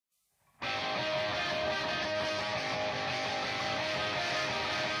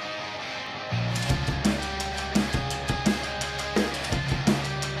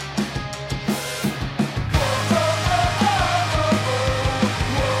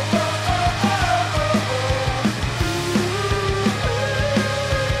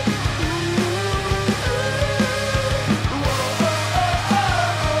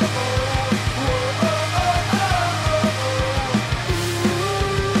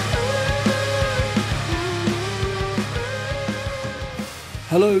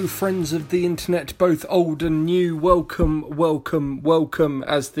Hello, friends of the internet, both old and new. Welcome,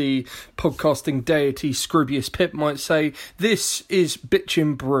 as the podcasting deity Scroobius Pip might say. This is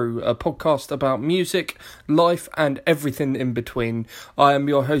Bitchin' Brew, a podcast about music, life, and everything in between. I am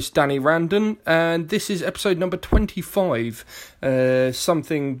your host, Danny Randon, and this is episode number 25,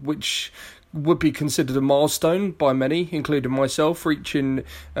 something which would be considered a milestone by many, including myself, reaching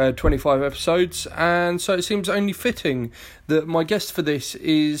 25 episodes, and so it seems only fitting that my guest for this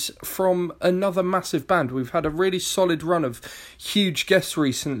is from another massive band. We've had a really solid run of huge guests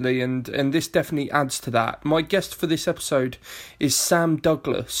recently, and this definitely adds to that. My guest for this episode is Sam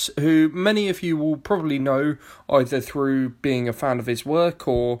Douglas, who many of you will probably know either through being a fan of his work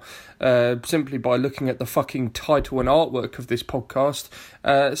or simply by looking at the fucking title and artwork of this podcast.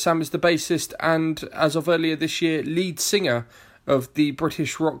 Sam is the bassist and, as of earlier this year, lead singer of the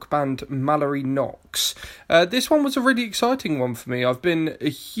British rock band Mallory Knox. This one was a really exciting one for me. I've been a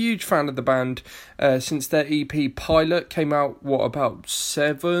huge fan of the band since their EP Pilot came out, about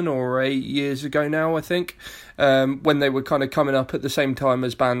 7 or 8 years ago now, I think, when they were kind of coming up at the same time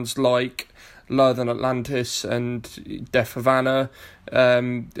as bands like Lower Than Atlantis and Death Havana,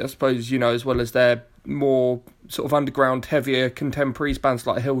 I suppose, as well as their more sort of underground, heavier contemporaries, bands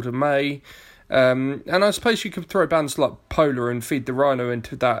like Hilda May. And I suppose you could throw bands like Polar and Feed the Rhino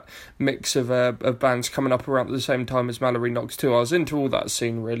into that mix of bands coming up around the same time as Mallory Knox too. I was into all that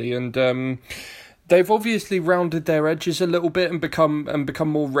scene really, and they've obviously rounded their edges a little bit and become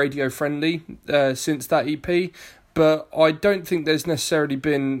more radio friendly since that EP. But I don't think there's necessarily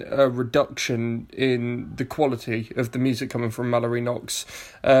been a reduction in the quality of the music coming from Mallory Knox.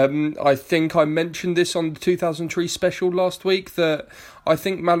 I think I mentioned this on the 2003 special last week, that I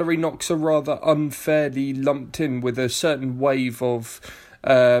think Mallory Knox are rather unfairly lumped in with a certain wave of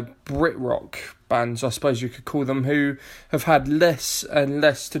Brit rock bands, I suppose you could call them, who have had less and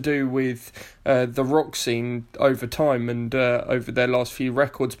less to do with the rock scene over time and over their last few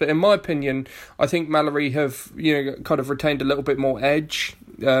records. But in my opinion, I think Mallory have kind of retained a little bit more edge,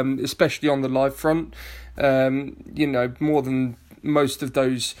 especially on the live front, more than most of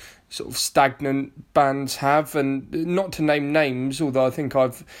those sort of stagnant bands have. And not to name names, although I think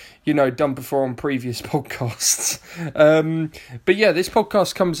I've done before on previous podcasts, but yeah, this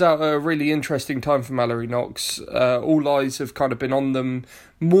podcast comes out at a really interesting time for Mallory Knox. All eyes have kind of been on them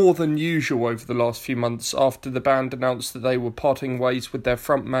more than usual over the last few months after the band announced that they were parting ways with their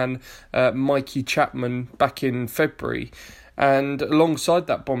frontman Mikey Chapman back in February. And alongside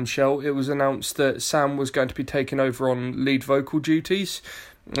that bombshell, it was announced that Sam was going to be taken over on lead vocal duties.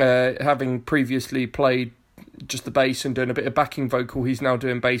 Having previously played just the bass and doing a bit of backing vocal, he's now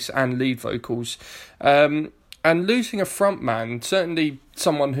doing bass and lead vocals. And losing a frontman, certainly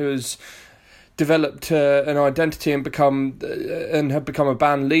someone who has developed an identity and have become a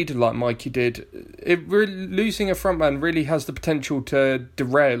band leader like Mikey did, losing a frontman really has the potential to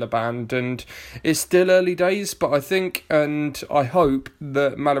derail a band. And it's still early days, but I think and I hope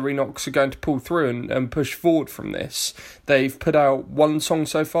that Mallory Knox are going to pull through and push forward from this. They've put out one song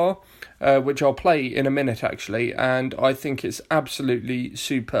so far, which I'll play in a minute actually, and I think it's absolutely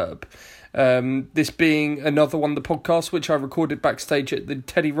superb. This being another one of the podcasts which I recorded backstage at the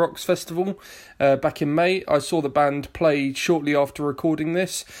Teddy Rocks Festival back in May. I saw the band play shortly after recording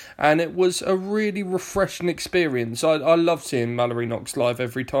this, and it was a really refreshing experience. I love seeing Mallory Knox live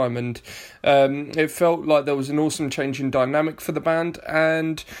every time, and it felt like there was an awesome change in dynamic for the band,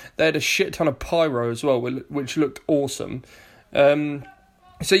 and they had a shit ton of pyro as well, which looked awesome.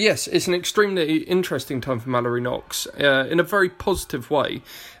 So yes, it's an extremely interesting time for Mallory Knox in a very positive way.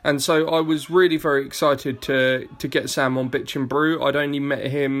 And so I was really very excited to get Sam on Bitchin' Brew. I'd only met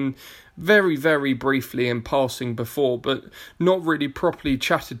him very, very briefly in passing before, but not really properly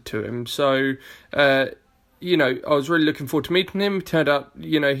chatted to him. So, I was really looking forward to meeting him. Turned out,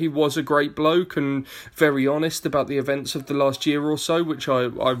 he was a great bloke and very honest about the events of the last year or so, which I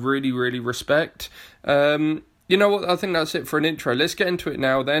really, really respect. You know what, I think that's it for an intro. Let's get into it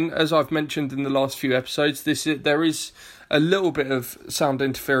now then. As I've mentioned in the last few episodes, there is a little bit of sound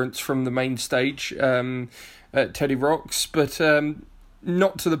interference from the main stage at Teddy Rocks, but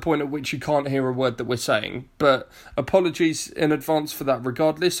not to the point at which you can't hear a word that we're saying. But apologies in advance for that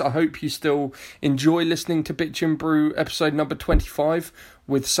regardless. I hope you still enjoy listening to Bitchin' Brew episode number 25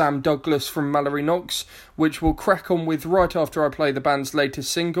 with Sam Douglas from Mallory Knox, which we'll crack on with right after I play the band's latest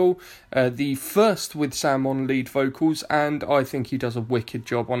single, the first with Sam on lead vocals, and I think he does a wicked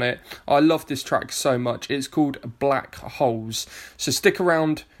job on it. I love this track so much. It's called Black Holes. So stick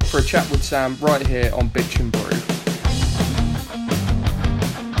around for a chat with Sam right here on Bitchin' Brew.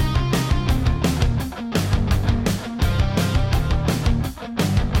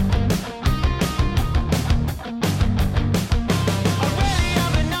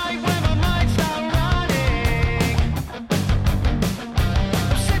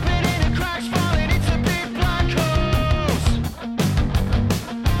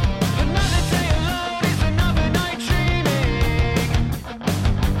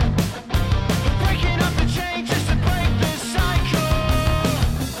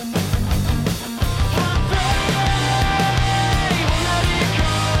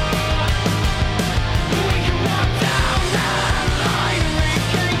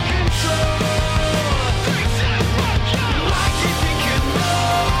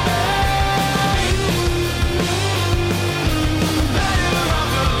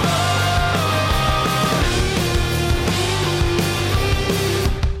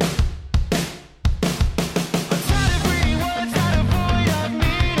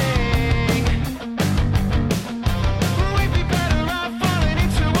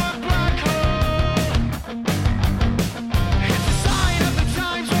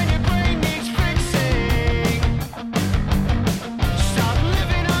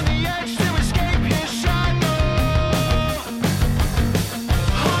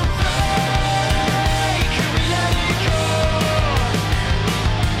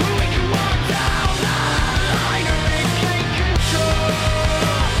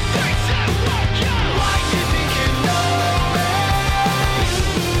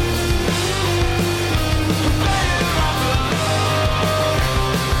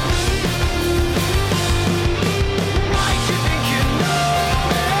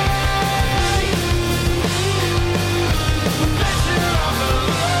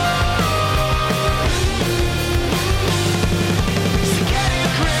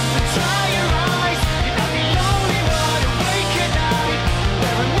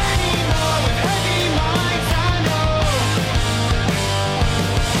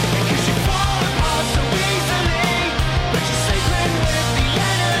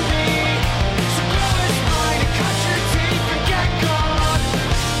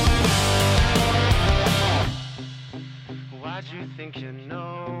 think you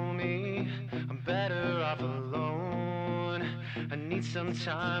know me. I'm better off alone. I need some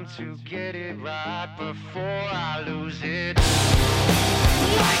time to get it right before I lose it.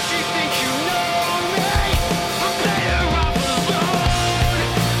 Why do you think you know me? I'm better off alone.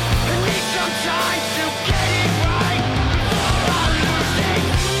 I need some time to get it right before I lose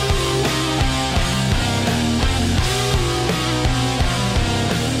it.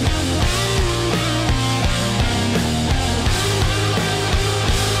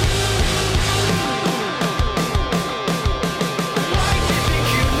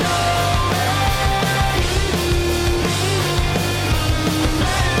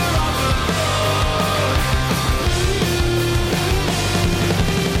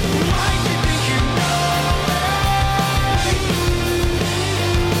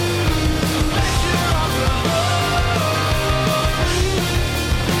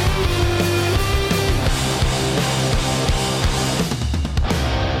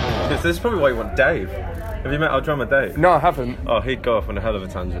 This is probably why you want Dave. Have you met our drummer Dave? No, I haven't. Oh, he'd go off on a hell of a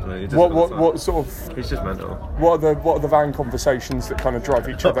tangent. Man. He does it What all the time. what sort of He's just mental. what are the van conversations that kind of drive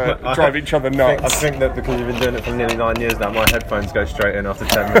each other nuts? I think that because you've been doing it for nearly 9 years now, my headphones go straight in after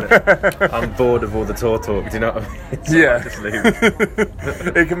 10 minutes. I'm bored of all the tour talk. Do you know what I mean? So Yeah. I just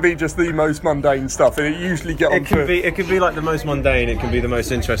leave. It can be just the most mundane stuff, and it usually get on It can be like the most mundane. It can be the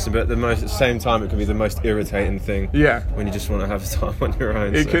most interesting, but at the same time, it can be the most irritating thing. Yeah. When you just want to have time on your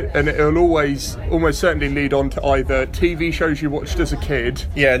own. And it'll almost certainly lead on to either TV shows you watched as a kid.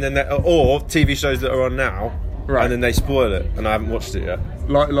 Yeah, and then or TV shows that are on now, Right. and then they spoil it, and I haven't watched it yet.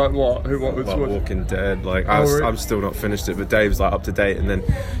 Like what? Like Walking Dead. Like really? I'm still not finished it, but Dave's like up to date, and then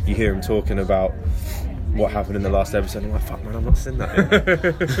you hear him talking about what happened in the last episode. I'm like, fuck man, I'm not seen that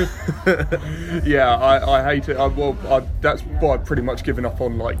yet. Yeah, I hate it. That's why I've pretty much given up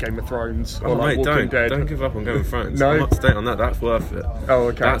on like Game of Thrones or like mate, Walking Dead. don't give up on Game of Thrones. No? I'm up to date on that. That's worth it. Oh,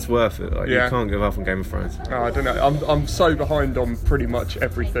 okay. That's worth it. Like Yeah. you can't give up on Game of Thrones. I don't know. I'm so behind on pretty much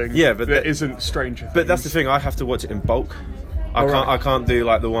everything. Yeah, but that isn't Stranger Things. But that's the thing. I have to watch it in bulk. I can't do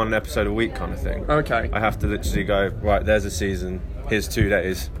like the one episode a week kind of thing. Okay. I have to literally go, right, there's a season, here's 2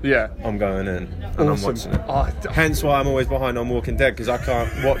 days. Yeah. I'm going in and Awesome. I'm watching it. Oh, Hence why I'm always behind on Walking Dead, because I can't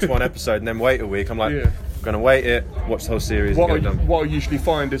watch one episode and then wait a week. I'm like, Yeah. I'm going to wait it, watch the whole series and get it done. What I usually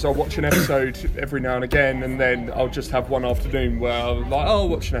find is I'll watch an episode every now and again, and then I'll just have one afternoon where I'm like, oh, I'll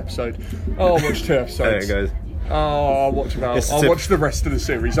watch an episode. Oh, I'll watch 2 episodes. There it goes. Oh, I'll watch watch the rest of the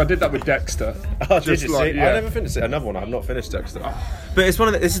series. I did that with Dexter. Oh, did Just you like, see? yeah. I never finished it. Another one I've not finished Dexter. But it's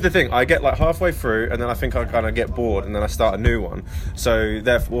this is the thing. I get like halfway through, and then I think I kind of get bored, and then I start a new one. So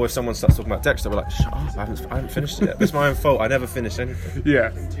therefore, if someone starts talking about Dexter, we're like, shut up! I haven't finished it yet. It's my own fault. I never finished anything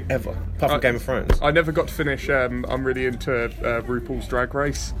Yeah. ever, apart from Game of Thrones. I never got to finish. I'm really into RuPaul's Drag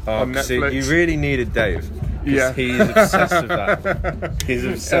Race on Netflix. See, you really needed Dave. 'Cause Yeah. he's obsessed with that. He's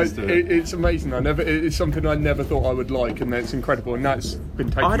obsessed with it. It's amazing. It's something I never thought I would like, and it's incredible. And that's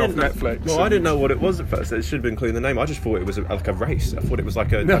been taken off Netflix. Well, I didn't know what it was at first. It should have been including the name. I just thought it was like a race. I thought it was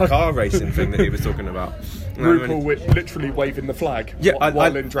like a car racing thing that he was talking about. RuPaul literally waving the flag. Yeah,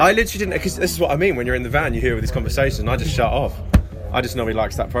 while in drag. I literally didn't, because this is what I mean. When you're in the van, you hear all these conversations, and I just shut off. I just know he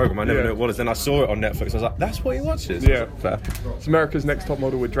likes that program. I never knew what it was. Then I saw it on Netflix. I was like, that's what he watches. Yeah. Fair. It's America's Next Top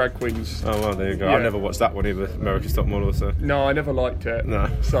Model with drag queens. Oh well, there you go. Yeah. I never watched that one either. America's Top Model. So No, I never liked it. No.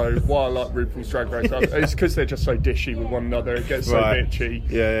 So why I like RuPaul's Drag Race, it's because they're just so dishy with one another. It gets so Right. bitchy.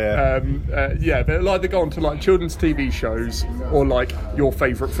 Yeah. Yeah, they'll either go on to like children's TV shows or like your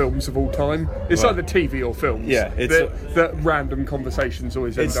favourite films of all time. It's Right. either TV or films. Yeah, that random conversations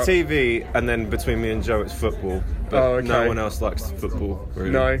always end It's up. TV, and then between me and Joe, it's football. But Oh, okay. no one else likes football.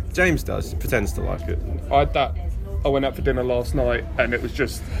 Really. No. James does. He pretends to like it. I had that. I went out for dinner last night, and it was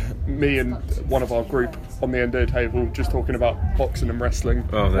just me and one of our group on the end of the table just talking about boxing and wrestling,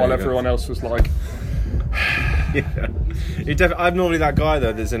 Oh, there while you go. everyone else was like, Yeah. I'm normally that guy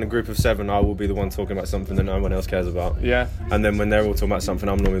though that's in a group of 7. I will be the one talking about something that no one else cares about. yeah. And then when they're all talking about something,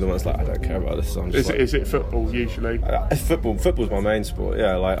 I'm normally the one that's like, I don't care about this. So I'm just Is it football usually? Football's my main sport.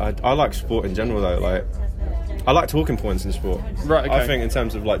 Yeah, like I like sport in general though. Like I like talking points in sport. Right, okay. I think in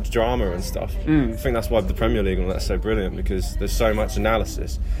terms of like drama and stuff, I think that's why the Premier League and all that's so brilliant, because there's so much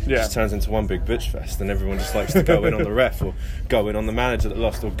analysis. Yeah. It just turns into one big bitch fest, and everyone just likes to go in on the ref, or go in on the manager that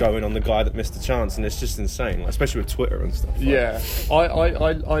lost, or go in on the guy that missed a chance, and it's just insane. Like, especially with Twitter and stuff. Like, Yeah,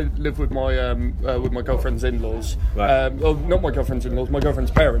 I live with my girlfriend's in-laws. Right. Well, not my girlfriend's in-laws, my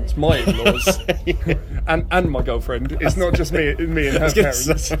girlfriend's parents, my in-laws, and my girlfriend. It's not just me and her was gonna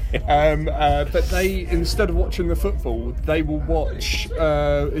parents. say. But they, instead of watching watching the football, they will watch.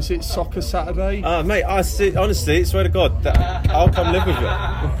 Is it Soccer Saturday? Mate, I see, honestly, swear to God, I'll come live with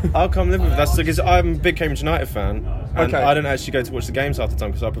you. I'll come live with you. That's because I'm a big Cambridge United fan. And Okay. I don't actually go to watch the games half the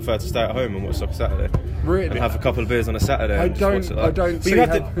time because I prefer to stay at home and watch Soccer Saturday. Really? And have a couple of beers on a Saturday. I and just watch don't- it I don't But see you have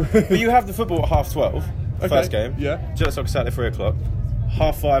how- but you have the football at 12:30, first game. yeah. Just Soccer Saturday 3:00.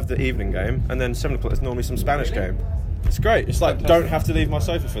 5:30 the evening game, and then 7:00 there's normally some Spanish game. It's great. It's like don't have to leave my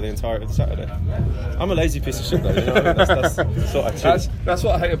sofa for the entirety of the Saturday. I'm a lazy piece of shit though. You know what I mean? That's sort of That's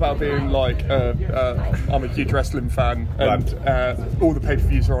what I hate about being like. I'm a huge wrestling fan, and all the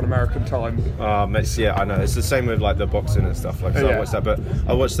pay-per-views are on American time. Mate, yeah, I know. It's the same with like the boxing and stuff. Like, so Yeah. I watched that, but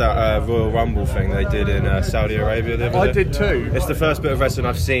I watched that Royal Rumble thing they did in Saudi Arabia the other I day. did too. It's the first bit of wrestling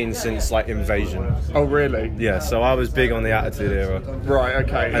I've seen since like Invasion. Oh really? Yeah, so I was big on the Attitude Era. Right.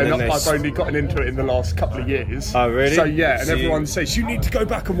 Okay. And And, then I've only gotten into it in the last couple of years. Oh, really? So yeah, and So everyone says you need to go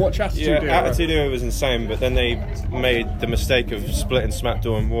back and watch Attitude Era. Attitude Era was insane, but then they made the mistake of splitting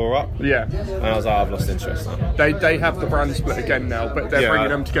SmackDown and Raw up, Yeah. and I was like, I've lost interest now. They have the brand split again now, but they're Yeah. bringing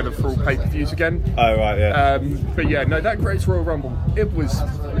them together for all pay-per-views again. Oh right, yeah. But yeah, no, that Great Royal Rumble, it was,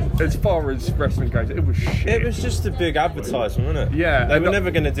 as far as wrestling goes, it was shit. It was just a big advertisement, wasn't it? Yeah, They and were not- never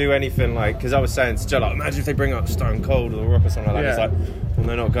going to do anything like, because I was saying to Joe, like, imagine if they bring up Stone Cold or The Rock or something like that. Yeah. It's like, well,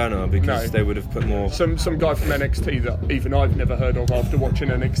 they're not going to because No. they would have put more. Some guy from NXT that even I've never heard of after watching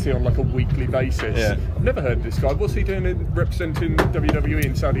NXT on like a weekly basis. Yeah. I've never heard of this guy. What's he doing representing WWE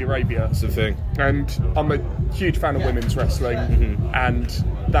in Saudi Arabia? That's the thing. And I'm a huge fan of women's wrestling, and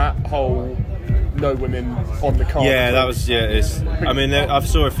that whole no women on the card. Yeah, that was, yeah, it's, I mean, I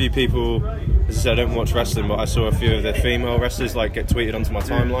saw a few people, as I said, I don't watch wrestling, but I saw a few of the female wrestlers like get tweeted onto my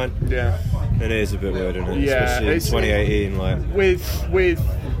timeline. Yeah. And it is a bit weird, isn't it? Yeah, Especially in it's- 2018, like. With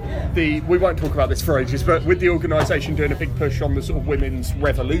the, we won't talk about this for ages, but with the organisation doing a big push on the sort of women's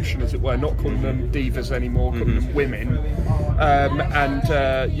revolution, as it were, not calling them divas anymore, calling them women,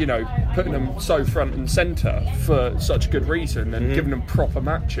 and you know, putting them so front and centre for such a good reason, and giving them proper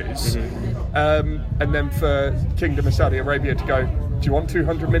matches, and then for Kingdom of Saudi Arabia to go, do you want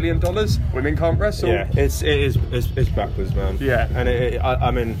 $200 million? Women can't wrestle. Yeah, it's backwards, man. Yeah. And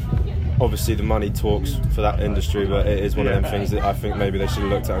I mean, obviously the money talks for that industry, but it is one of them things that I think maybe they should have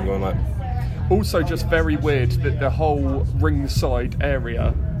looked at and gone like. Also, just very weird that the whole ringside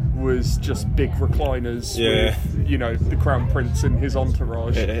area was just big recliners Yeah. with, you know, the Crown Prince and his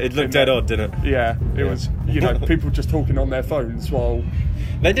entourage. It looked in dead there. odd, didn't it? Yeah, it was, you know, people just talking on their phones while,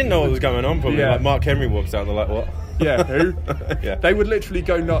 They didn't know what was going on, probably. Yeah. Like Mark Henry walks out and they're like, what? yeah, who? Yeah. They would literally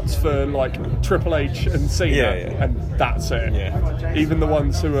go nuts for, like, Triple H and Cena, Yeah, yeah. and that's it. Yeah. Even the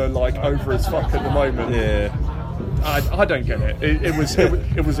ones who are, like, over as fuck at the moment. Yeah. I don't get it.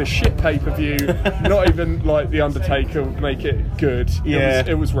 It was a shit pay-per-view. Not even like The Undertaker would make it good. Yeah.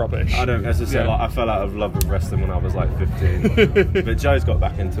 It was rubbish. I don't, as I said, Yeah. like, I fell out of love with wrestling when I was like 15. But Joe's got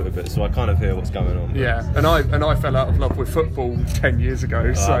back into it a bit, so I kind of hear what's going on. Yeah, and I fell out of love with football 10 years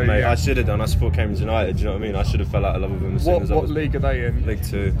ago. So Mate, yeah. I should have done. I support Cambridge United, do you know what I mean? I should have fell out of love with them as soon as I What was league are they in? League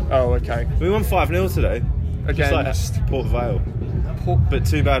 2. Oh, okay. We won 5-0 today. Against Just like Port Vale. But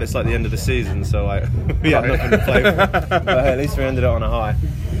too bad it's like the end of the season, so like we had nothing to play for. But hey, at least we ended it on a high.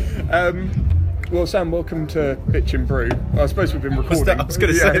 Well, Sam, welcome to Bitch and Brew. I suppose we've been recording. I was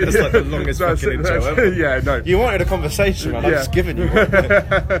going to say, that's like the longest fucking intro ever. Yeah, no. You wanted a conversation, man. I'm Yeah. just giving you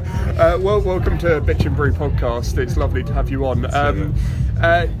one. Well, welcome to Bitch and Brew podcast. It's lovely to have you on.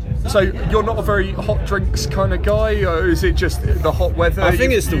 So you're not a very hot drinks kind of guy, or is it just the hot weather? I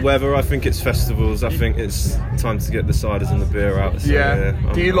think it's the weather. I think it's festivals. I think it's time to get the ciders and the beer out. So, Yeah.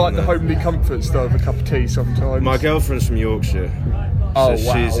 Do you I'm like the there. homely comforts though of a cup of tea sometimes? My girlfriend's from Yorkshire. Oh, so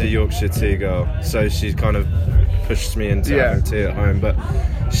wow. she's a Yorkshire tea girl. So she's kind of pushed me into Yeah. having tea at home. But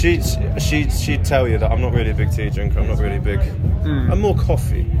she'd tell you that I'm not really a big tea drinker. I'm not really big. I'm more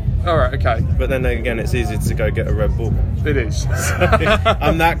coffee. All right, okay. But then again, it's easy to go get a Red Bull. It is.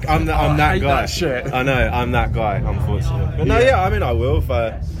 I'm that hate guy. that shit. I know, I'm that guy, unfortunately. But no, yeah, I mean, I will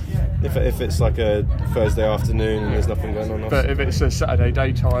if it's like a Thursday afternoon and there's nothing going on. But if it's a Saturday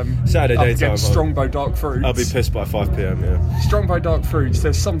daytime, Saturday up daytime, against Strongbow Dark Fruits. I'll be pissed by 5 p.m. Yeah. Strongbow Dark Fruits.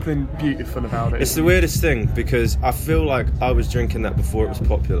 There's something beautiful about it. It's the weirdest thing because I feel like I was drinking that before it was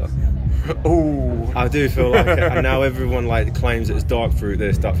popular. Ooh. I do feel like it, and now everyone like claims it's dark fruit.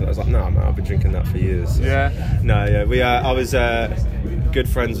 This dark fruit. I was like, no, man, I've been drinking that for years. So. Yeah. No, yeah. I was good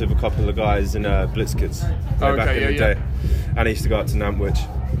friends with a couple of guys in Blitzkids back in the day, and I used to go out to Nantwich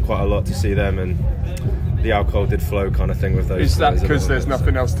quite a lot to see them, and the alcohol did flow, kind of thing with those. Is that guys a because little there's bit,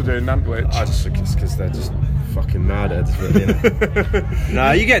 nothing else to do in Nantwich? I just think it's because they're just fucking mad heads, really. You know?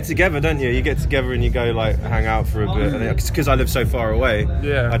 No, you get together, don't you? You get together and you go like hang out for a bit. And because I live so far away,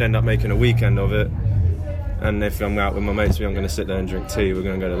 Yeah. I'd end up making a weekend of it. And if I'm out with my mates, I'm going to sit there and drink tea. We're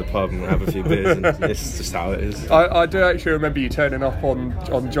going to go to the pub and have a few beers, and it's just how it is. I do actually remember you turning up on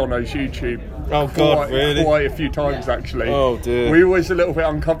Jono's YouTube. Oh God, really? Quite a few times actually. Oh dear. We were always a little bit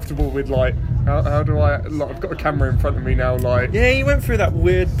uncomfortable with like, how do I? Like, I've got a camera in front of me now. Like, yeah, he went through that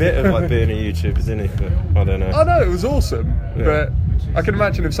weird bit of like being a YouTuber, didn't he? But I don't know. I know it was awesome, Yeah. but I can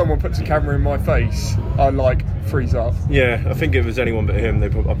imagine if someone puts a camera in my face, I like freeze up. Yeah, I think if it was anyone but him, I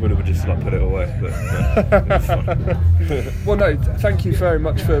would have just like put it away. But no, it's fine. Well, no, thank you very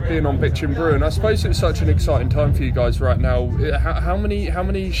much for being on Bitch and Brew, and I suppose it's such an exciting time for you guys right now. How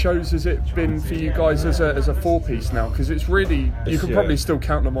many shows has it been for you guys as a 4-piece now? Because it's really, you can probably still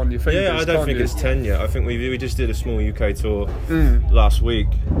count them on your fingers. Yeah, I don't think it's 10 yet. I think we just did a small UK tour last week.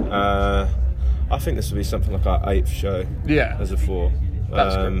 I think this will be something like our 8th show. Yeah, as a 4.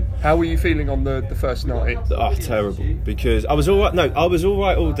 That's good. How were you feeling on the first night? Oh, terrible. Because I was all right. No, I was all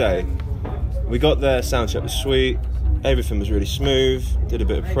right all day. We got there, sound check was sweet. Everything was really smooth. Did a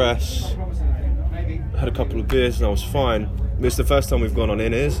bit of press. Had a couple of beers and I was fine. It's the first time we've gone on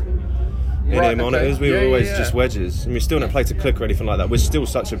in-ears. In-ear monitors. We were always just wedges. And we still don't play to click or anything like that. We're still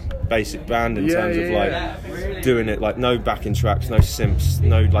such a basic band in terms of like doing it, like no backing tracks, no simps,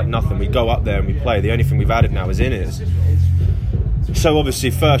 no like nothing. We go up there and we play. The only thing we've added now is in-ears. So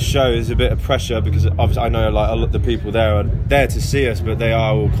obviously first show is a bit of pressure because obviously I know like a lot of the people there are there to see us, but they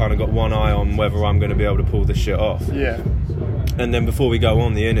are all kind of got one eye on whether I'm going to be able to pull this shit off. Yeah. And then before we go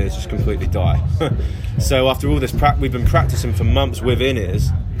on, the in-ears just completely die. So after all this we've been practicing for months with in-ears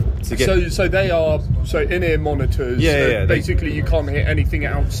to get. So they are in-ear monitors. Yeah. Basically, you can't hear anything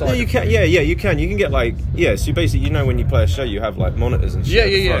outside. Yeah, you can. Yeah, you can. You can get like So basically, when you play a show, you have like monitors and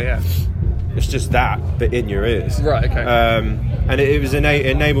shit. Yeah. It's just that, but in your ears. Right, okay. And it was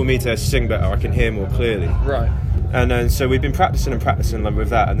enabled me to sing better. I can hear more clearly. Right. And then so we've been practicing with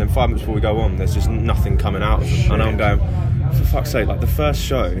that, and then 5 minutes before we go on, there's just nothing coming out of them. Shit. And I'm going, for fuck's sake, like the first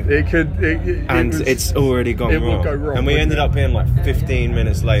show, it's already gone wrong. Will go wrong. And we ended up being like 15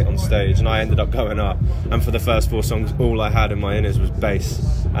 minutes late on stage, and I ended up going up. And for the first 4 songs, all I had in my in-ears was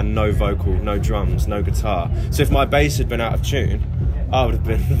bass and no vocal, no drums, no guitar. So if my bass had been out of tune, I would have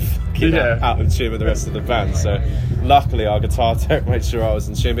been fucking out of tune with the rest of the band. So luckily our guitar tech made sure I was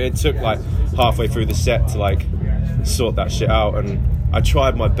in tune. But it took like halfway through the set to like sort that shit out, and I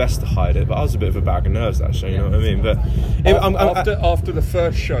tried my best to hide it, but I was a bit of a bag of nerves that show, you know what I mean? But after the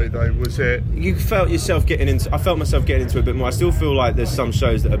first show though, was it? You felt yourself getting into. I felt myself getting into it a bit more. I still feel like there's some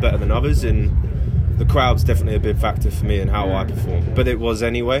shows that are better than others, and the crowd's definitely a big factor for me in how I perform. But it was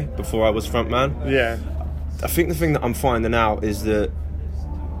anyway before I was frontman. Yeah. I think the thing that I'm finding out is that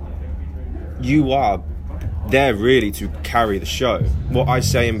you are there really to carry the show. What I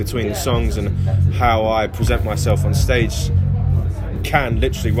say in between the songs and how I present myself on stage can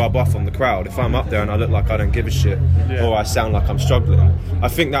literally rub off on the crowd. If I'm up there and I look like I don't give a shit, or I sound like I'm struggling, I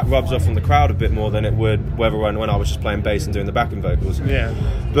think that rubs off on the crowd a bit more than it would when I was just playing bass and doing the backing vocals. Yeah.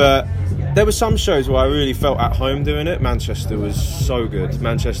 But there were some shows where I really felt at home doing it. Manchester was so good.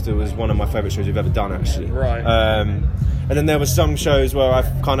 Manchester was one of my favourite shows we've ever done, actually. Right. And then there were some shows where I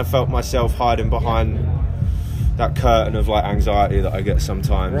kind of felt myself hiding behind that curtain of like anxiety that I get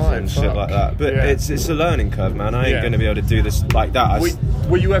sometimes shit like that. But it's a learning curve, man. I ain't going to be able to do this like that.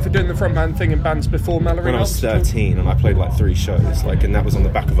 Were you ever doing the frontman thing in bands before Mallory? When I was 13 and I played like 3 shows, and that was on the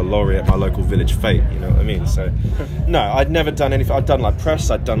back of a lorry at my local village fete, you know what I mean? So no, I'd never done anything. I'd done like press,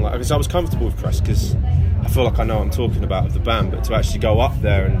 because I was comfortable with press because I feel like I know what I'm talking about with the band, but to actually go up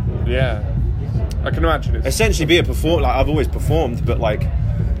there and I can imagine it. Essentially be a performer. Like I've always performed, but like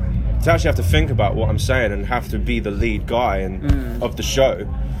to actually have to think about what I'm saying and have to be the lead guy of the show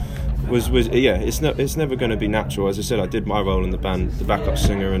was it's never going to be natural. As I said, I did my role in the band, the backup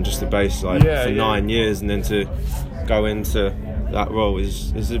singer and just the bass for 9 years, and then to go into that role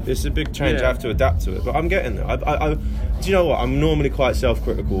is a big change. I have to adapt to it, but I'm getting there. I do you know what? I'm normally quite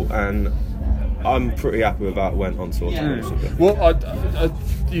self-critical, and I'm pretty happy with how it went on tour. Well,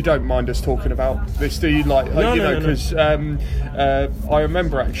 you don't mind us talking about this, do you? No. Because I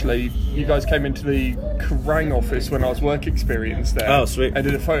remember actually, you guys came into the Kerrang office when I was work experience there. Oh, sweet! And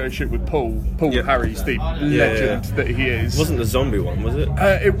did a photo shoot with Paul Harris, the legend that he is. It wasn't the zombie one, was it?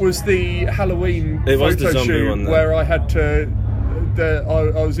 It was the Halloween photo shoot where I had to.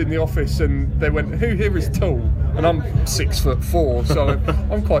 I was in the office and they went, "Who here is tall?" And I'm 6'4", so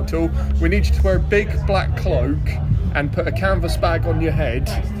I'm quite tall. We need you to wear a big black cloak and put a canvas bag on your head,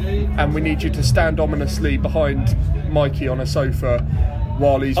 and we need you to stand ominously behind Mikey on a sofa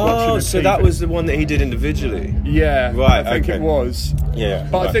while he's watching the so TV. that was the one that he did individually. Yeah, Right, I think okay. it was. Yeah,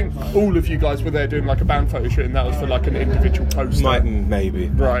 But I right. think all of you guys were there doing like a band photo shoot, and that was for like an individual poster. Maybe.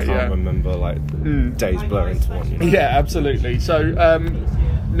 Right, I can't yeah. remember, like, days blur into one. You know? Yeah, absolutely. So,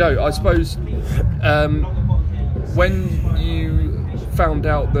 no, I suppose when you found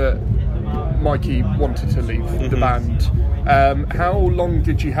out that Mikey wanted to leave the band, how long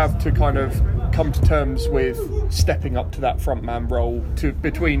did you have to kind of come to terms with stepping up to that frontman role,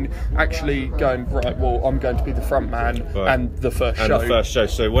 between actually going, right, well, I'm going to be the frontman, Right. and the first And show? the first show.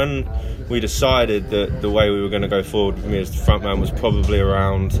 So when we decided that the way we were going to go forward with me as the frontman was probably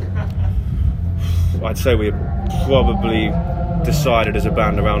around, I'd say we had probably decided as a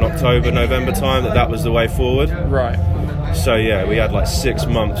band around October, November time that was the way forward. Right. So yeah, we had like 6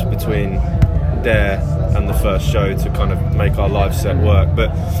 months between there and the first show to kind of make our live set work.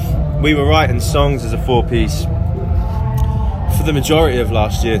 But we were writing songs as a 4-piece for the majority of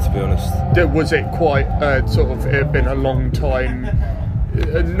last year, to be honest. Was it quite it had been a long time,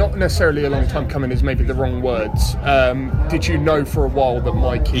 not necessarily a long time coming is maybe the wrong words. Did you know for a while that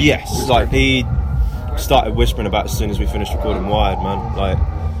Mikey... Yes, like he started whispering about it as soon as we finished recording Wired, man. Like,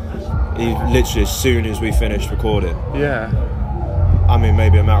 he literally, as soon as we finished recording, Yeah. I mean,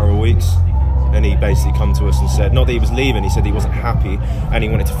 maybe a matter of weeks, and he basically come to us and said, not that he was leaving, he said he wasn't happy and he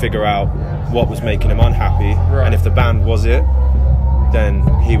wanted to figure out what was making him unhappy, Right. and if the band was it, then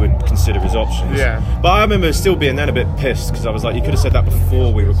he would consider his options. Yeah. But I remember still being then a bit pissed, because I was like, you could have said that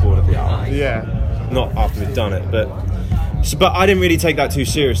before we recorded the album, Yeah. not after we'd done it. But I didn't really take that too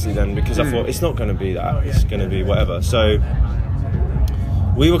seriously then, because I thought it's not going to be that, it's going to be whatever. So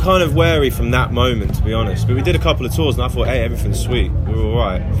we were kind of wary from that moment, to be honest. But we did a couple of tours and I thought, hey, everything's sweet, we're all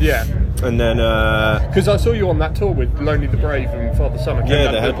right. Yeah. And then Because I saw you on that tour with Lonely the Brave and Father Son. I came Yeah, down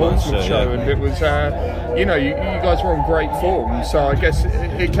the to the headline Portsmouth show, show, yeah. and it was, you guys were on great form. So I guess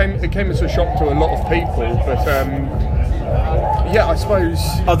it came as a shock to a lot of people. But yeah, I suppose.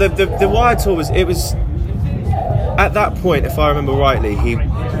 oh, the Wired tour was at that point, if I remember rightly,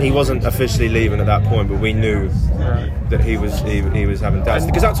 he wasn't officially leaving at that point, but we knew that he was having doubts,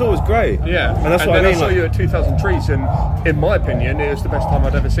 because that tour was great. Yeah, and that's what I then mean. I saw like- you at 2000 Trees, and in my opinion, it was the best time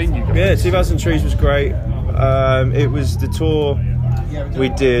I'd ever seen you guys. Yeah, 2000 Trees was great. It was the tour we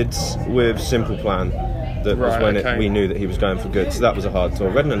did with Simple Plan that was Right, when okay. we knew that he was going for good. So that was a hard tour.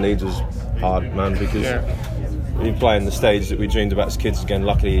 Reading and Leeds was hard, man, because Yeah. we were playing the stage that we dreamed about as kids again.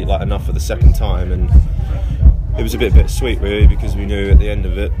 Luckily, like enough for the second time, and it was a bit bittersweet really, because we knew at the end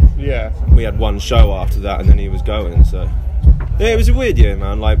of it Yeah. we had one show after that, and then he was going. So yeah, it was a weird year,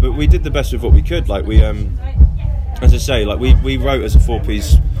 man. Like, but we did the best with what we could. Like we, as I say, like we wrote as a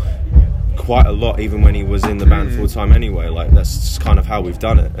 4-piece quite a lot, even when he was in the band full time. Anyway, like that's just kind of how we've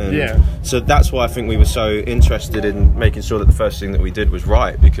done it. And Yeah. so that's why I think we were so interested in making sure that the first thing that we did was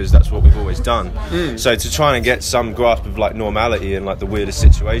right, because that's what we've always done. So to try and get some grasp of like normality in like the weirdest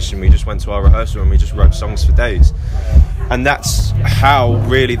situation, we just went to our rehearsal and we just wrote songs for days. And that's how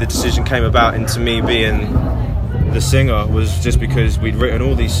really the decision came about into me being the singer, was just because we'd written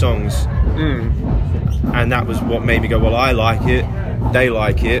all these songs, and that was what made me go, well, I like it, they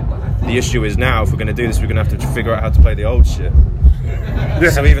like it. The issue is now, if we're going to do this, we're going to have to figure out how to play the old shit.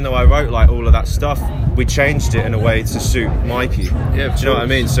 So even though I wrote like all of that stuff, we changed it in a way to suit Mikey. Yeah, Do you know what I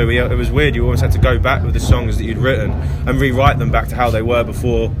mean? So it was weird. You almost had to go back with the songs that you'd written and rewrite them back to how they were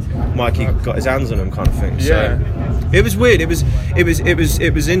before Mikey got his hands on them, kind of thing. Yeah. So it was weird. It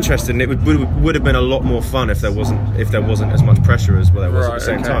was interesting. It would have been a lot more fun if there wasn't as much pressure as there was at the Right,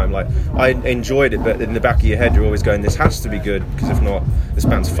 same okay. time. Like, I enjoyed it, but in the back of your head you're always going, this has to be good, because if not, this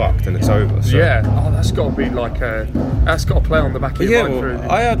band's fucked and it's over. So. Yeah. Oh, that's got to be like that's got to play on the back of your Yeah, mind. well, through.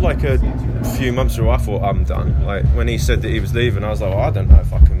 I had like a few months where I thought I'm done. Like when he said that he was leaving, I was like, well, I don't know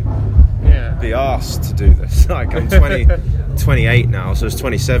if I can Yeah. be asked to do this. Like I'm 28 now, so it's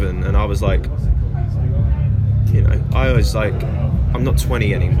 27, and I was like, I was like, I'm not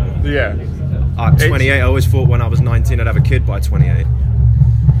 20 anymore. Yeah. At 28, I always thought when I was 19 I'd have a kid by 28.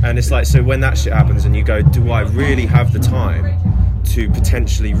 And it's like, so when that shit happens and you go, do I really have the time to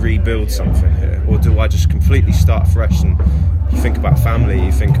potentially rebuild something here, or do I just completely start fresh? And you think about family,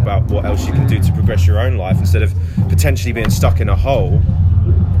 you think about what else you can do to progress your own life instead of potentially being stuck in a hole.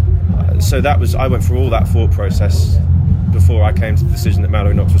 So I went through all that thought process before I came to the decision that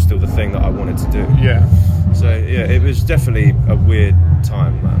Mallory Knox was still the thing that I wanted to do. Yeah. So yeah, it was definitely a weird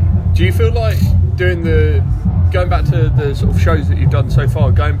time, man. Do you feel like going back to the sort of shows that you've done so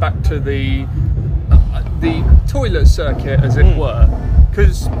far, going back to the toilet circuit, as it were?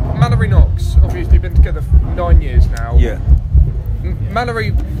 Because Mallory Knox, obviously, been together for 9 years now. Yeah.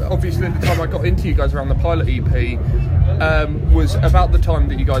 Mallory, obviously at the time I got into you guys around the Pilot EP, was about the time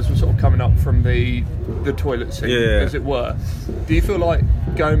that you guys were sort of coming up from the toilet scene, as it were. Do you feel like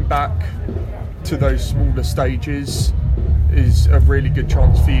going back to those smaller stages is a really good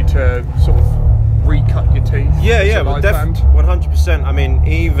chance for you to sort of recut your teeth? Yeah, well, 100%. I mean,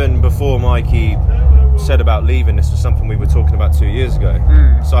 even before Mikey said about leaving, this was something we were talking about 2 years ago.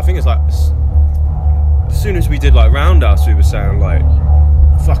 So I think it's like, as soon as we did like Roundhouse, we were saying like,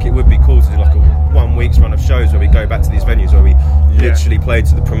 fuck, it would be cool to do like a 1 week's run of shows where we go back to these venues where we literally play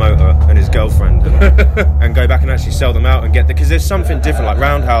to the promoter and his girlfriend and go back and actually sell them out and get because there's something different. Like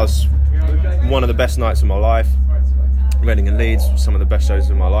Roundhouse, one of the best nights of my life. Reading and Leeds, some of the best shows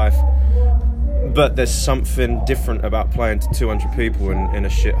of my life. But there's something different about playing to 200 people in a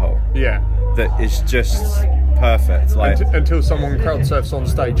shithole. Yeah. That is just perfect. Like until someone crowd surfs on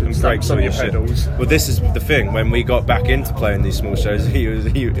stage and breaks on your pedals. Well, this is the thing. When we got back into playing these small shows,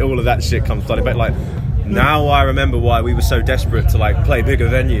 all of that shit comes flooding back. Like now, I remember why we were so desperate to like play bigger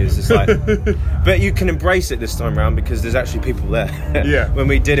venues. It's like, but you can embrace it this time around because there's actually people there. Yeah. When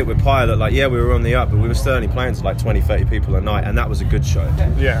we did it with Pilot, like we were on the up, but we were still only playing to like 20-30 people a night, and that was a good show.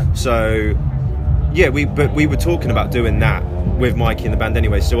 Yeah. So. Yeah, we were talking about doing that with Mikey and the band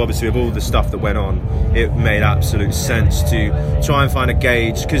anyway, so obviously with all the stuff that went on, it made absolute sense to try and find a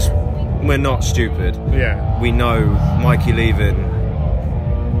gauge, because we're not stupid. Yeah. We know Mikey leaving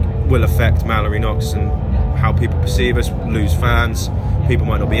will affect Mallory Knox and how people perceive us, lose fans, people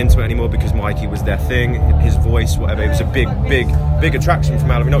might not be into it anymore because Mikey was their thing, his voice, whatever. It was a big attraction for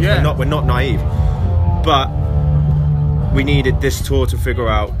Mallory Knox. Yeah. We're not naive, but we needed this tour to figure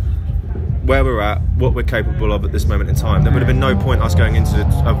out where we're at, what we're capable of at this moment in time. There would have been no point us going into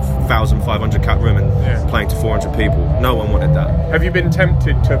a 1,500 cap room and playing to 400 people. No one wanted that. Have you been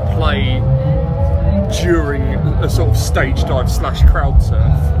tempted to play during a sort of stage dive / crowd surf?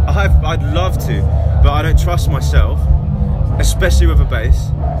 I'd love to, but I don't trust myself, especially with a bass.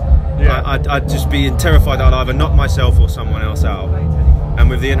 Yeah. I'd just be terrified that I'd either knock myself or someone else out. And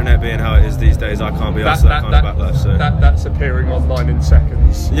with the internet being how it is these days, I can't be asked that kind of backlash. So. That's appearing online in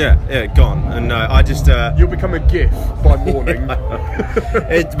seconds. Yeah, gone. And I just... You'll become a GIF by morning.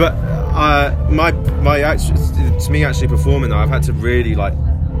 To me actually performing though, I've had to really like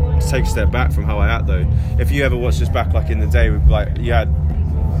take a step back from how I act though. If you ever watched us back like in the day, like you had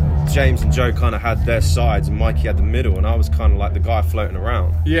James and Joe kind of had their sides and Mikey had the middle, and I was kind of like the guy floating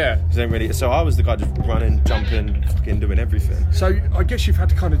around. Yeah. So I was the guy just running, jumping, fucking doing everything. So I guess you've had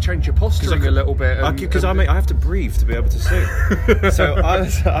to kind of change your posturing a little bit. Because I have to breathe to be able to sing. So I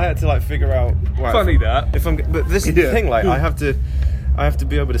had to like figure out. Right, Funny that. But this is the thing. Like I have to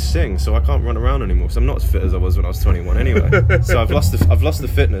be able to sing, so I can't run around anymore. Because I'm not as fit as I was when I was 21 anyway. So I've lost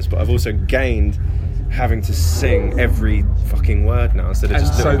the fitness, but I've also gained having to sing every fucking word now instead of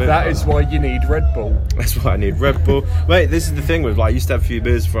just little bit. So that is why you need Red Bull. That's why I need Red Bull. Wait, this is the thing with like I used to have a few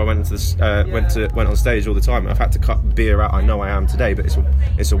beers before I went into this, went on stage all the time. I've had to cut beer out. I know I am today, but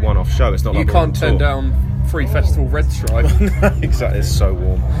it's a one-off show. It's not like you can't turn down Free Festival Red Stripe. Exactly, it's so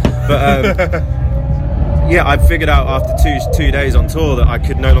warm. But yeah, I figured out after two days on tour that I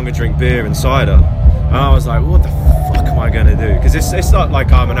could no longer drink beer and cider. And I was like, what the fuck am I going to do? Because it's not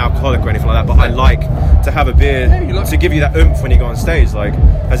like I'm an alcoholic or anything like that, but I like to have a beer to give you that oomph when you go on stage. Like,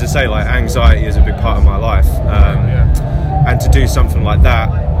 as I say, like anxiety is a big part of my life. And to do something like that,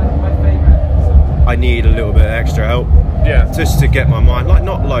 I need a little bit of extra help. Yeah. Just to get my mind, like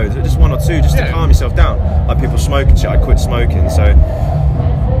not loads, just one or two, just to calm yourself down. Like people smoking shit, I quit smoking, so...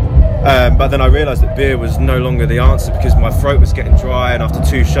 but then I realised that beer was no longer the answer because my throat was getting dry, and after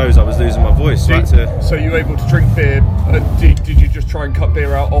 2 shows I was losing my voice. So you were able to drink beer? Did you just try and cut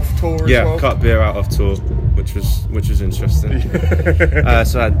beer out off tour as well? Yeah, cut beer out off tour, which was interesting.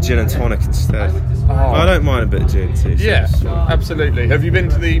 So I had gin and tonic instead. I don't mind a bit of gin too. Yeah, absolutely. Have you been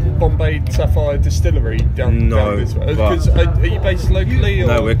to the Bombay Sapphire Distillery down this way? Because are you based locally? Or?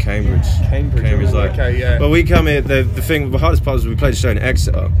 No, we're Cambridge. Cambridge, like, okay, yeah. Well, we come here. The hardest part was we played a show in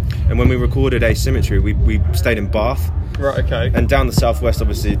Exeter, and when we recorded Asymmetry, we stayed in Bath. Right, okay. And down the southwest,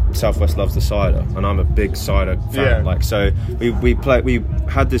 obviously, Southwest loves the cider, and I'm a big cider fan. Yeah. Like, so we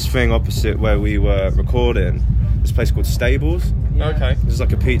had this thing opposite where we were recording. This place called Stables. Okay. It was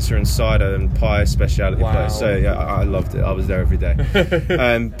like a pizza and cider and pie speciality place. So yeah, I loved it. I was there every day.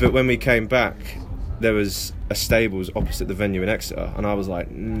 But when we came back, there was a Stables opposite the venue in Exeter, and I was like,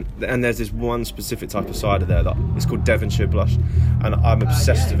 and there's this one specific type of cider there that it's called Devonshire Blush, and I'm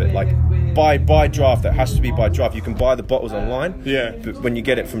obsessed with it. Like by draft, it has to be by draft. You can buy the bottles online, yeah, but when you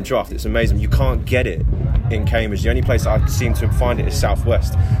get it from draft, it's amazing. You can't get it in Cambridge. The only place I seem to find it is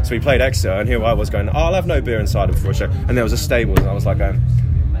Southwest. So we played Exeter, and here I was going, I'll have no beer and cider before a show. And there was a Stables, and I was like going,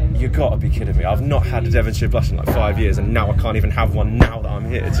 you gotta be kidding me. I've not had a Devonshire Blush in like 5 years, and now I can't even have one now that I'm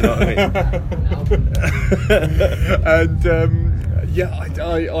here. Do you know what I mean? And yeah,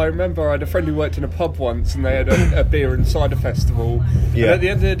 I remember I had a friend who worked in a pub once, and they had a beer and cider festival. Yeah. And at the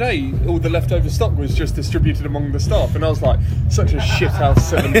end of the day, all the leftover stock was just distributed among the staff, and I was like, such a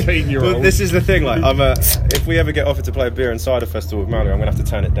shithouse 17-year-old. Well, this is the thing. Like, if we ever get offered to play a beer and cider festival with Mallory, I'm gonna have to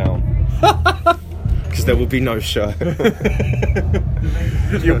turn it down. Because there will be no show.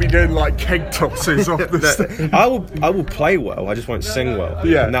 You'll be doing like keg tosses off the stage. I will play well, I just won't sing well.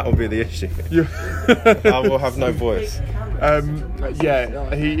 Yeah. And that will be the issue. I will have no voice.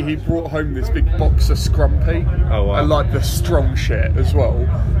 Yeah, he brought home this big box of Scrumpy. Oh, wow. And like the strong shit as well.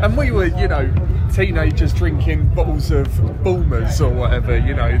 And we were, teenagers drinking bottles of Bulmers or whatever,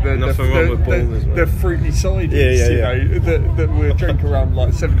 Nothing wrong with Bulmers, the man. fruity ciders, Yeah. that were drinking around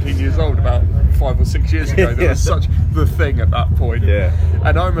like 17 years old about 5 or 6 years ago. That was such the thing at that point. Yeah.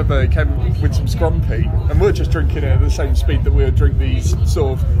 And I remember it came with some Scrumpy, and we were just drinking it at the same speed that we would drink these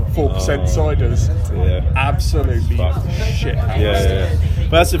sort of 4% ciders. Yeah. Absolutely shit. Yeah.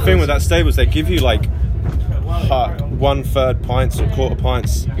 But that's the thing with that Stables, they give you like 1/3 pints or quarter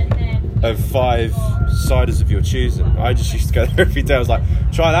pints of 5 ciders of your choosing. I just used to go there every day. I was like,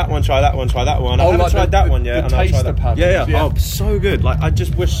 try that one, try that one, try that one. I haven't like tried that one yet. The and I'll try taster that. paddles, Yeah. yeah. Oh, so good. Like, I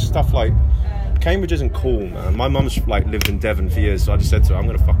just wish stuff like Cambridge isn't cool, man. My mum's like lived in Devon for years, so I just said to her, I'm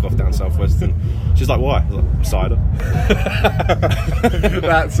going to fuck off down Southwest. And she's like, why? I was like, cider.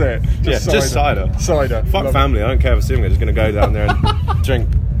 That's it. Just cider. Cider. Fuck Love family. I don't care if I see them. I'm just going to go down there and drink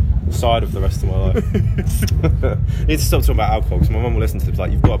cider for the rest of my life. Need to stop talking about alcohol, because my mum will listen to this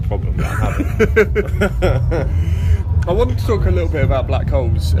like, you've got a problem. Like, I wanted to talk a little bit about Black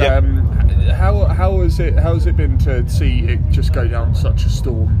Holes. Yeah. How has it been to see it just go down such a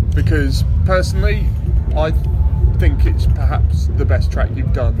storm? Because personally, I think it's perhaps the best track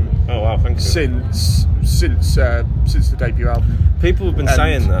you've done Oh wow, thank you. since the debut album. People have been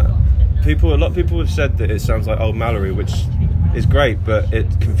saying that. A lot of people have said that it sounds like Old Mallory, which is great, but it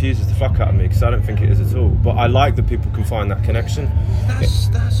confuses the fuck out of me because I don't think it is at all. But I like that people can find that connection.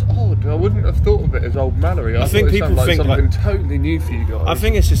 That's odd. I wouldn't have thought of it as Old Mallory. I think thought it people sounded like think, something like- totally new for you guys. I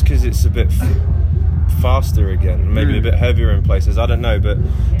think it's just because it's a bit faster again, maybe a bit heavier in places. I don't know, but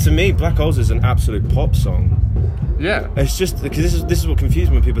to me, Black Holes is an absolute pop song. Yeah. It's just because this is what confuses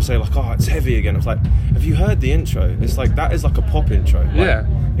me when people say like, oh, it's heavy again. It's like, have you heard the intro? It's like, that is like a pop intro. Like, Yeah.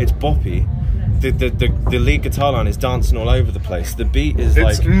 It's boppy. The lead guitar line is dancing all over the place. The beat is It's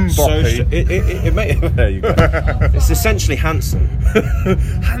like so. boppy. There you go. It's essentially Hanson.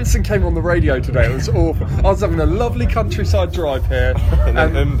 Hanson came on the radio today. It was awful. I was having a lovely countryside drive here, And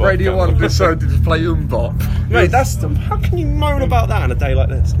then and Mbop Radio came 1 on. decided to play Mbop. Mate, how can you moan about that on a day like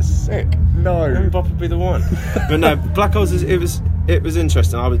this? It's sick. No. Mbop would be the one. But no, Black Holes it was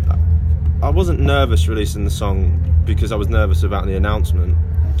interesting. I wasn't nervous releasing the song because I was nervous about the announcement.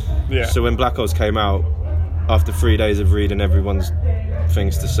 Yeah. So when Black Holes came out, after 3 days of reading everyone's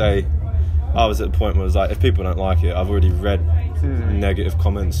things to say, I was at the point where I was like, if people don't like it, I've already read negative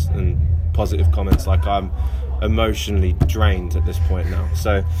comments and positive comments. Like, I'm emotionally drained at this point now.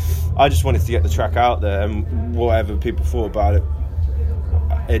 So I just wanted to get the track out there, and whatever people thought about it,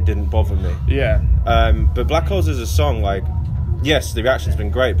 it didn't bother me. Yeah. But Black Holes is a song, like, yes, the reaction's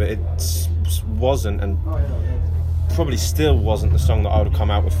been great, but it wasn't, and probably still wasn't the song that I would have come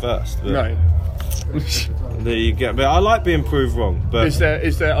out with first. But No. there you go. But I like being proved wrong. But Is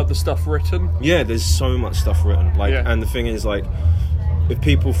there other stuff written? yeah, there's so much stuff written. Like, Yeah. and the thing is, like, if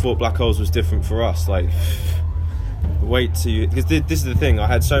people thought Black Holes was different for us, like, wait till you, because this is the thing. I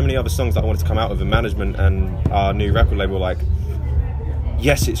had so many other songs that I wanted to come out with, and management and our new record label were like,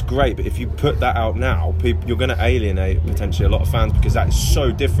 yes, it's great, but if you put that out now, you're going to alienate potentially a lot of fans, because that is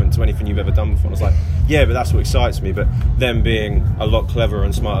so different to anything you've ever done before. And I was like, yeah, but that's what excites me. But them being a lot cleverer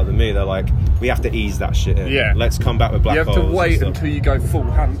and smarter than me, they're like, we have to ease that shit in. Yeah. Let's come back with Black You Holes. have to wait and stuff. until you go full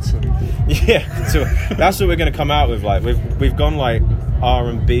Hanson. Yeah, so that's what we're going to come out with. Like, we've gone like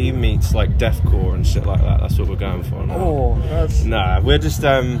R&B meets like deathcore and shit like that. That's what we're going for now. Oh, that's... Nah, we're just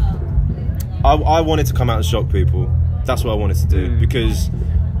I wanted to come out and shock people. That's what I wanted to do, because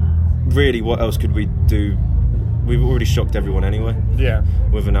really, what else could we do? We've already shocked everyone anyway Yeah.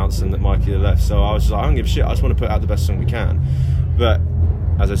 with announcing that Mikey had left. So I was just like, I don't give a shit. I just want to put out the best song we can. But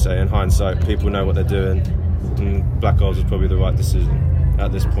as I say, in hindsight, people know what they're doing, and Black Holes was probably the right decision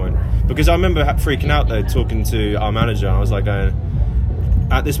at this point. Because I remember freaking out though, talking to our manager, and I was like going,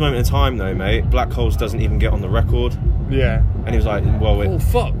 at this moment in time, though, mate, Black Holes doesn't even get on the record. Yeah. And he was like, well, Oh,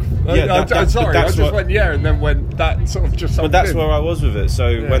 fuck. Yeah, I'm sorry, I just what- went, yeah, and then went, that sort of just... But that's where I was with it. So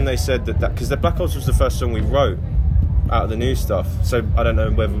Yeah. when they said that, because the Black Holes was the first song we wrote out of the new stuff. So I don't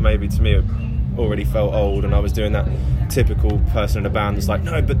know whether maybe to me it already felt old, and I was doing that typical person in a band that's like,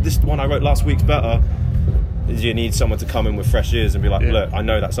 no, but this one I wrote last week's better. You need someone to come in with fresh ears and be like, look, I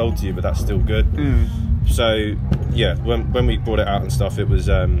know that's old to you, but that's still good. So yeah, when we brought it out and stuff, it was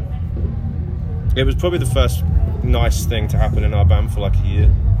probably the first nice thing to happen in our band for like a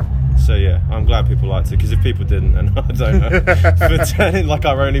year. So yeah, I'm glad people liked it, because if people didn't, then I don't know. For turning like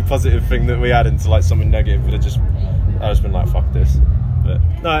our only positive thing that we had into like something negative, would have just been like, fuck this. But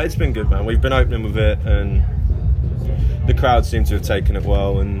no, it's been good, man. We've been opening with it, and the crowd seem to have taken it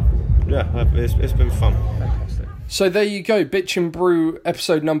well, and yeah, it's been fun. So there you go, Bitch and Brew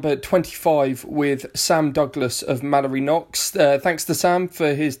episode number 25 with Sam Douglas of Mallory Knox. Thanks to Sam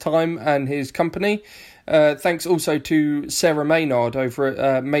for his time and his company. Thanks also to Sarah Maynard over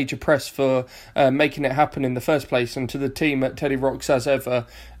at Major Press for making it happen in the first place, and to the team at Teddy Rocks as ever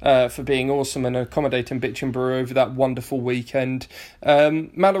for being awesome and accommodating Bitch and Brew over that wonderful weekend.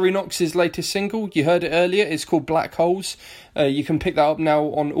 Mallory Knox's latest single, you heard it earlier, it's called Black Holes. You can pick that up now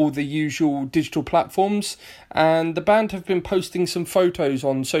on all the usual digital platforms, and the band have been posting some photos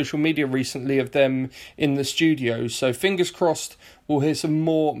on social media recently of them in the studio, so fingers crossed we'll hear some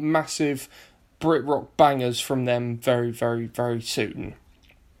more massive Brit rock bangers from them very, very, very soon.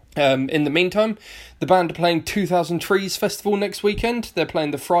 In the meantime, the band are playing 2000 Trees Festival next weekend. They're playing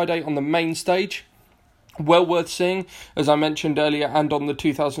the Friday on the main stage. Well worth seeing, as I mentioned earlier, and on the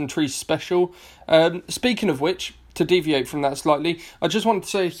 2000 Trees special. Speaking of which, to deviate from that slightly, I just wanted to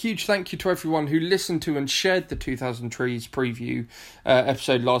say a huge thank you to everyone who listened to and shared the 2000 Trees preview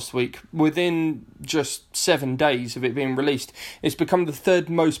episode last week. Within just 7 days of it being released, it's become the third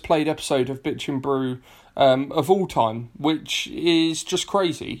most played episode of Bitch and Brew of all time, which is just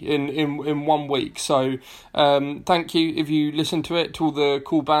crazy in 1 week. So thank you if you listened to it, to all the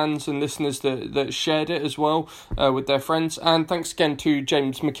cool bands and listeners that shared it as well with their friends, and thanks again to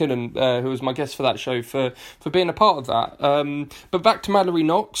James McKinnon, who was my guest for that show, for being a part of that. But back to Mallory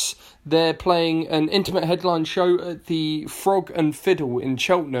Knox. They're playing an intimate headline show at the Frog and Fiddle in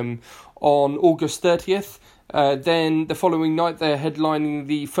Cheltenham on August 30th. Then the following night they're headlining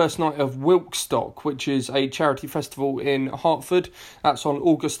the first night of Wilkstock, which is a charity festival in Hertford. That's on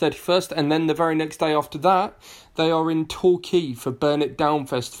August 31st. And then the very next day after that, they are in Torquay for Burn It Down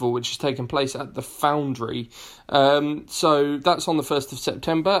Festival, which is taking place at the Foundry. So that's on the 1st of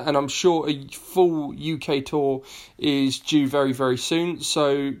September, and I'm sure a full UK tour is due very, very soon.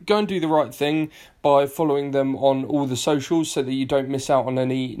 So go and do the right thing by following them on all the socials so that you don't miss out on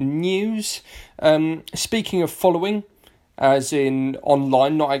any news. Speaking of following, as in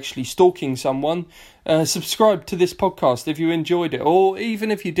online, not actually stalking someone, subscribe to this podcast if you enjoyed it, or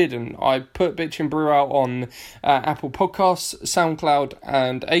even if you didn't. I put Bitch and Brew out on Apple Podcasts, SoundCloud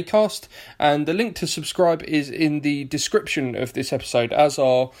and Acast, and the link to subscribe is in the description of this episode, as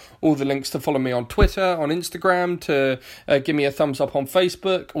are all the links to follow me on Twitter, on Instagram, to give me a thumbs up on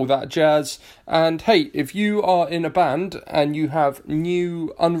Facebook, all that jazz. And hey, if you are in a band and you have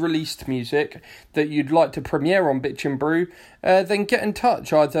new unreleased music that you'd like to premiere on Bitch and Brew, then get in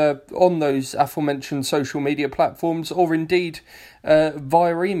touch either on those aforementioned social media platforms or indeed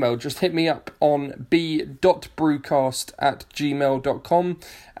via email. Just hit me up on b.brewcast@gmail.com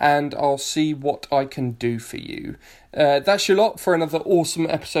and I'll see what I can do for you. That's your lot for another awesome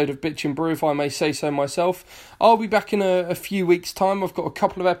episode of Bitch and Brew, if I may say so myself. I'll be back in a few weeks' time. I've got a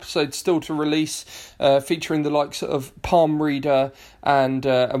couple of episodes still to release, featuring the likes of Palm Reader and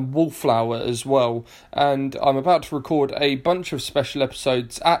Wallflower as well. And I'm about to record a bunch of special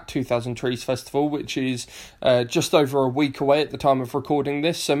episodes at 2000 Trees Festival, which is just over a week away at the time of recording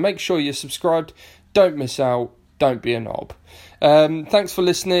this. So make sure you're subscribed. Don't miss out. Don't be a knob. Thanks for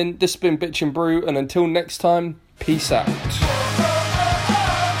listening. This has been Bitch and Brew, and until next time, peace out.